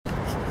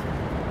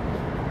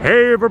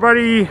Hey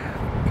everybody,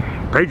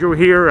 Pedro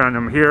here, and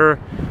I'm here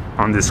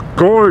on this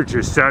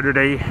gorgeous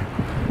Saturday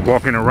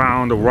walking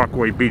around the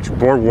Rockaway Beach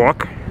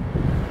Boardwalk.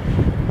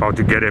 About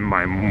to get in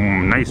my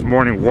nice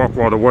morning walk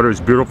while the weather is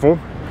beautiful.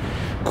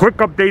 Quick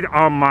update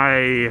on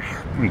my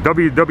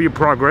WW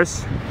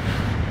progress.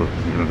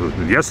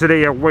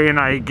 Yesterday at weigh-in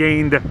I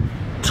gained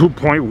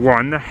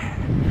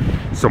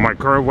 2.1, so my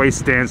current weight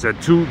stands at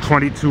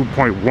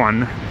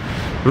 222.1.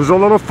 It was a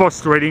little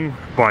frustrating,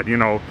 but you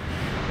know,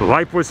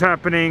 life was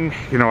happening.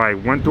 You know, I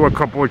went through a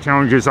couple of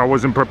challenges I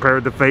wasn't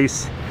prepared to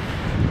face,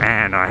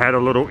 and I had a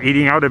little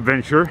eating out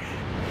adventure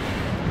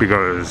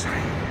because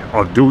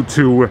due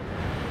to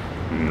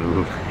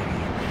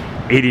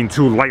eating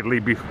too lightly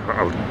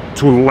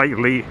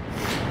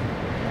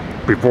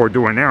before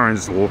doing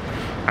errands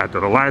after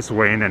the last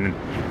weigh-in, and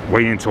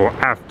waiting until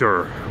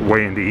after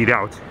weigh-in to eat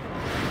out.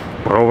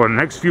 But over the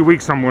next few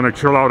weeks I'm going to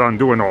chill out on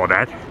doing all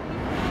that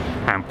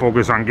and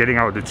focus on getting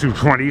out the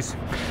 220s.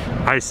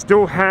 I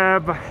still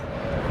have,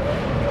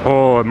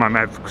 oh, my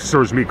math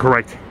serves me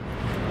correct,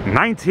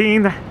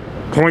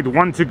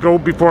 19.1 to go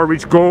before I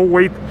reach goal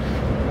weight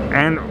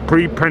and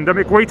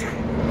pre-pandemic weight.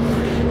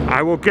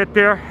 I will get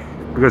there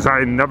because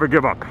I never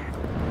give up.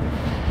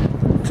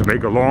 To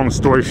make a long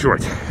story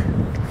short.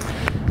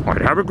 All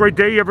right, have a great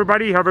day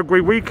everybody, have a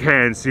great week,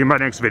 and see you in my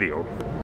next video.